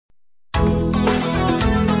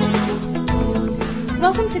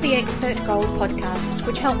Welcome to the Expert Gold podcast,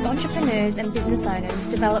 which helps entrepreneurs and business owners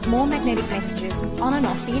develop more magnetic messages on and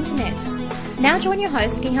off the internet. Now join your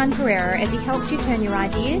host, Gihan Pereira, as he helps you turn your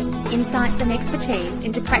ideas, insights and expertise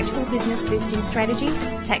into practical business boosting strategies,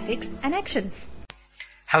 tactics and actions.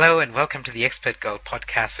 Hello and welcome to the Expert Gold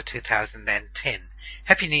podcast for 2010.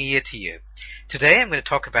 Happy New Year to you. Today I'm going to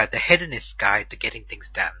talk about the hedonist's guide to getting things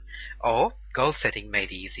done, or goal setting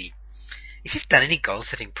made easy. If you've done any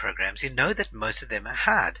goal-setting programs, you know that most of them are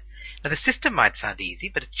hard. Now, the system might sound easy,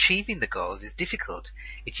 but achieving the goals is difficult.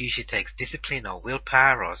 It usually takes discipline or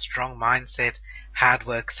willpower or a strong mindset, hard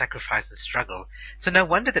work, sacrifice and struggle. So no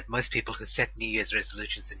wonder that most people who set New Year's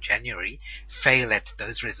resolutions in January fail at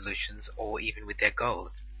those resolutions or even with their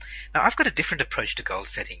goals. Now, I've got a different approach to goal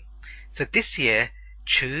setting. So this year,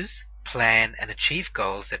 choose, plan and achieve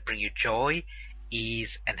goals that bring you joy,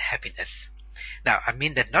 ease and happiness. Now, I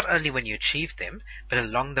mean that not only when you achieve them, but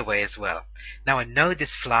along the way as well. Now, I know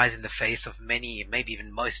this flies in the face of many, maybe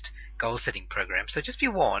even most, goal-setting programs, so just be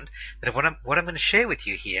warned that what I'm going to share with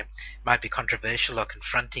you here might be controversial or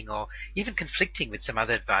confronting or even conflicting with some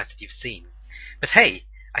other advice that you've seen. But hey,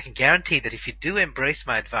 I can guarantee that if you do embrace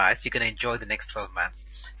my advice, you're going to enjoy the next 12 months.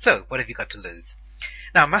 So, what have you got to lose?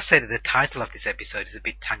 Now, I must say that the title of this episode is a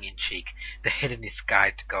bit tongue-in-cheek, The Hedonist's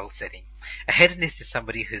Guide to Goal Setting. A hedonist is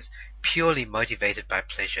somebody who's purely motivated by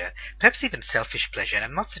pleasure, perhaps even selfish pleasure, and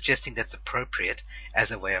I'm not suggesting that's appropriate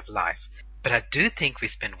as a way of life. But I do think we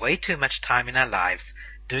spend way too much time in our lives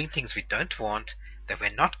doing things we don't want, that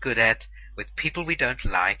we're not good at, with people we don't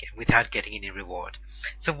like, and without getting any reward.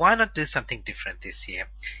 So why not do something different this year?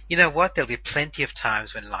 You know what? There'll be plenty of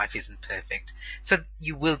times when life isn't perfect. So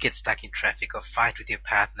you will get stuck in traffic, or fight with your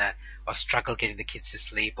partner, or struggle getting the kids to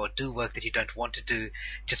sleep, or do work that you don't want to do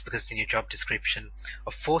just because it's in your job description,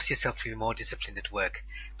 or force yourself to be more disciplined at work.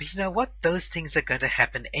 But you know what? Those things are going to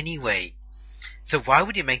happen anyway. So why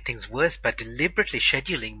would you make things worse by deliberately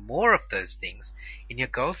scheduling more of those things in your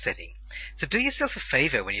goal setting? So do yourself a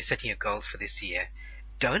favor when you're setting your goals for this year.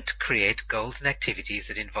 Don't create goals and activities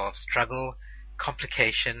that involve struggle,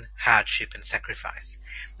 complication, hardship and sacrifice.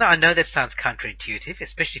 Now, I know that sounds counterintuitive,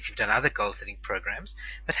 especially if you've done other goal setting programs,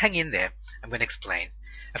 but hang in there. I'm going to explain.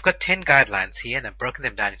 I've got 10 guidelines here and I've broken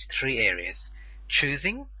them down into 3 areas.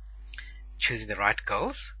 Choosing the right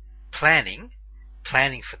goals, planning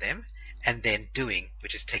for them, and then doing,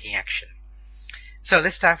 which is taking action. So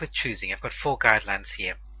let's start with choosing. I've got 4 guidelines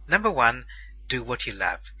here. Number 1, do what you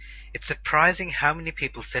love. It's surprising how many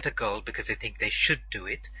people set a goal because they think they should do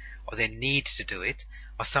it, or they need to do it,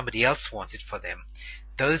 or somebody else wants it for them.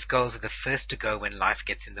 Those goals are the first to go when life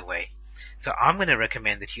gets in the way. So I'm going to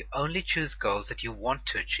recommend that you only choose goals that you want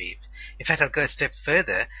to achieve. In fact, I'll go a step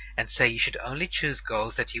further and say you should only choose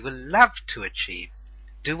goals that you will love to achieve.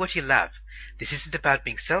 Do what you love. This isn't about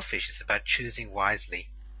being selfish, it's about choosing wisely.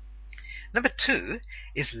 Number 2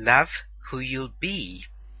 is love who you'll be.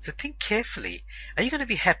 So think carefully. Are you going to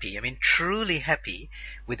be happy, truly happy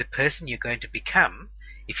with the person you're going to become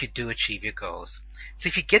if you do achieve your goals? So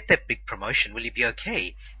if you get that big promotion, will you be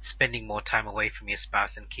okay spending more time away from your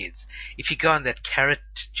spouse and kids? If you go on that carrot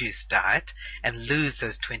juice diet and lose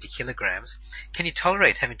those 20 kilograms, can you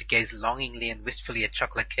tolerate having to gaze longingly and wistfully at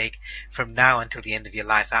chocolate cake from now until the end of your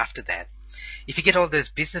life after that? If you get all those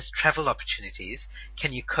business travel opportunities,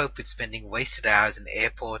 can you cope with spending wasted hours in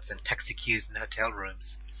airports and taxi queues and hotel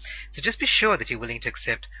rooms? So just be sure that you're willing to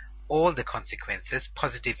accept all the consequences,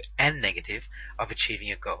 positive and negative, of achieving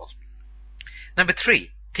your goal. Number 3,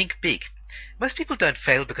 think big. Most people don't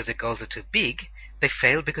fail because their goals are too big, they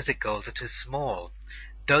fail because their goals are too small.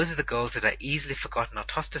 Those are the goals that are easily forgotten or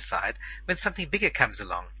tossed aside when something bigger comes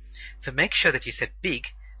along. So make sure that you set big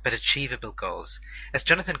but achievable goals. As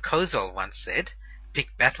Jonathan Kozol once said,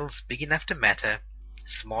 pick battles big enough to matter,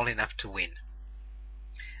 small enough to win.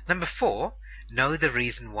 Number 4, know the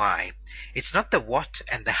reason why. It's not the what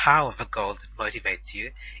and the how of a goal that motivates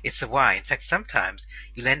you, it's the why. In fact, sometimes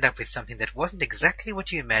you'll end up with something that wasn't exactly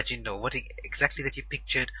what you imagined or what exactly that you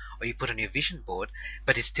pictured or you put on your vision board,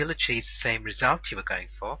 but it still achieves the same result you were going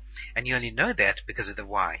for, and you only know that because of the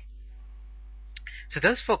why. So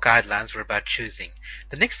those 4 guidelines were about choosing.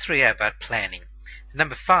 The next 3 are about planning.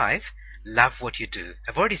 Number 5, love what you do.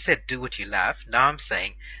 I've already said do what you love. Now I'm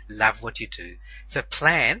saying love what you do. So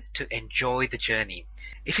plan to enjoy the journey.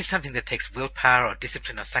 If it's something that takes willpower or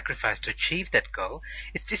discipline or sacrifice to achieve that goal,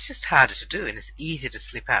 it's just harder to do and it's easier to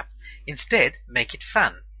slip up. Instead, make it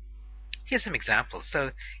fun. Here's some examples.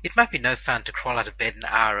 So it might be no fun to crawl out of bed an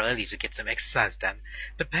hour early to get some exercise done,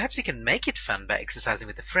 but perhaps you can make it fun by exercising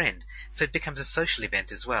with a friend, so it becomes a social event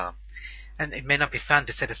as well. And it may not be fun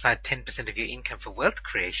to set aside 10% of your income for wealth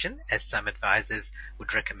creation, as some advisors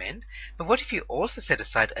would recommend, but what if you also set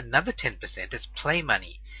aside another 10% as play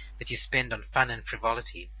money that you spend on fun and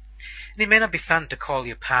frivolity? And it may not be fun to call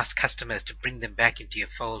your past customers to bring them back into your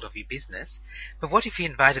fold of your business, but what if you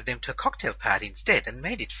invited them to a cocktail party instead and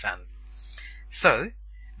made it fun? So,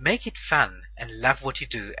 make it fun and love what you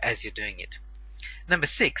do as you're doing it. Number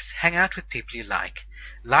 6, hang out with people you like.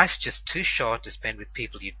 Life's just too short to spend with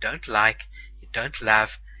people you don't like, you don't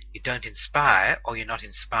love, you don't inspire, or you're not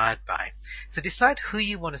inspired by. So decide who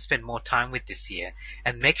you want to spend more time with this year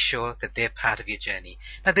and make sure that they're part of your journey.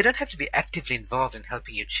 Now, they don't have to be actively involved in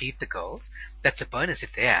helping you achieve the goals. That's a bonus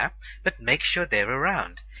if they are, but make sure they're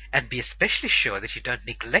around. And be especially sure that you don't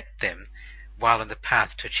neglect them while on the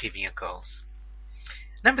path to achieving your goals.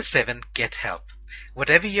 Number 7, get help.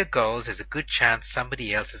 Whatever your goals, there's a good chance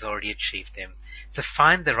somebody else has already achieved them. So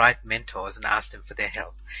find the right mentors and ask them for their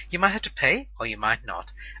help. You might have to pay, or you might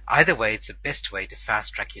not. Either way, it's the best way to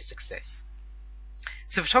fast-track your success.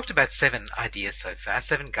 So we've talked about 7 ideas so far,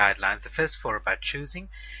 7 guidelines. The first 4 are about choosing,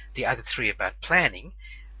 the other 3 about planning.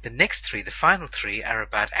 The next 3, the final 3, are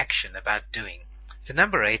about action, about doing. So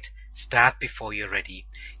number 8, start before you're ready.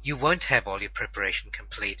 You won't have all your preparation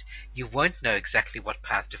complete. You won't know exactly what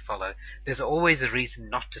path to follow. There's always a reason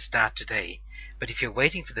not to start today. But if you're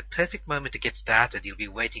waiting for the perfect moment to get started, you'll be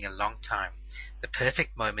waiting a long time. The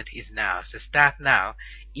perfect moment is now. So start now,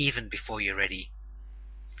 even before you're ready.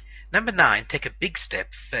 Number 9, take a big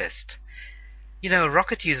step first. You know, a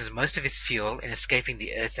rocket uses most of its fuel in escaping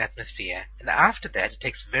the Earth's atmosphere, and after that it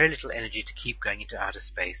takes very little energy to keep going into outer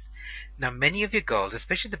space. Now, many of your goals,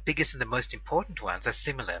 especially the biggest and the most important ones, are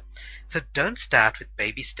similar. So don't start with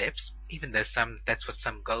baby steps, even though that's what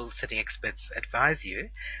some goal-setting experts advise you.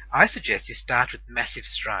 I suggest you start with massive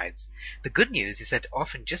strides. The good news is that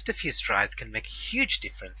often just a few strides can make a huge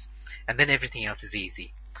difference, and then everything else is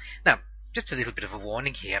easy. Now, just a little bit of a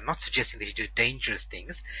warning here. I'm not suggesting that you do dangerous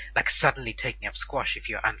things, like suddenly taking up squash if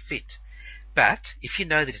you're unfit. But if you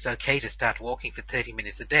know that it's okay to start walking for 30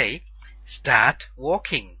 minutes a day, start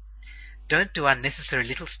walking. Don't do unnecessary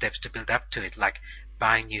little steps to build up to it, like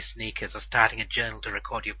buying new sneakers or starting a journal to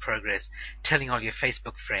record your progress, telling all your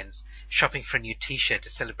Facebook friends, shopping for a new t-shirt to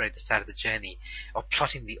celebrate the start of the journey, or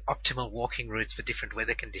plotting the optimal walking routes for different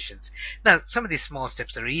weather conditions. Now, some of these small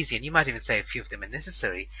steps are easy, and you might even say a few of them are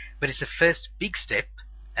necessary, but it's the first big step,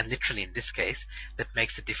 and literally in this case, that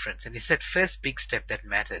makes a difference. And it's that first big step that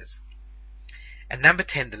matters. And number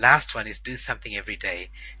 10, the last one, is do something every day.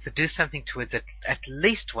 So do something towards at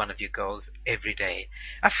least one of your goals every day.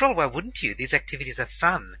 After all, why wouldn't you? These activities are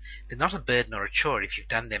fun. They're not a burden or a chore if you've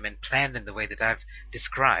done them and planned them the way that I've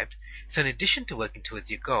described. So in addition to working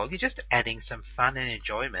towards your goal, you're just adding some fun and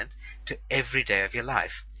enjoyment to every day of your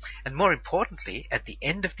life. And more importantly, at the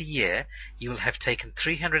end of the year, you will have taken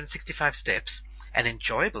 365 steps, and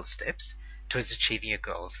enjoyable steps, towards achieving your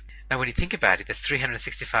goals. Now, when you think about it, that's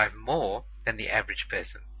 365 more than the average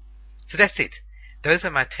person. So that's it. Those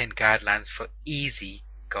are my 10 guidelines for easy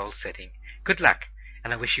goal setting. Good luck,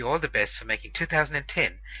 and I wish you all the best for making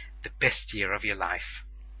 2010 the best year of your life.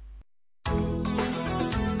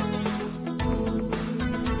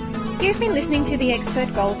 You've been listening to the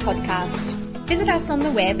Expert Goal podcast. Visit us on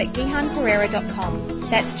the web at gihanperera.com.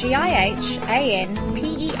 That's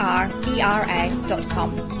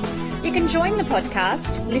gihanperera.com. You can join the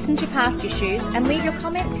podcast, listen to past issues, and leave your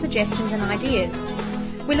comments, suggestions, and ideas.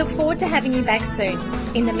 We look forward to having you back soon.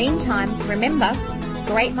 In the meantime, remember,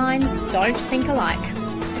 great minds don't think alike.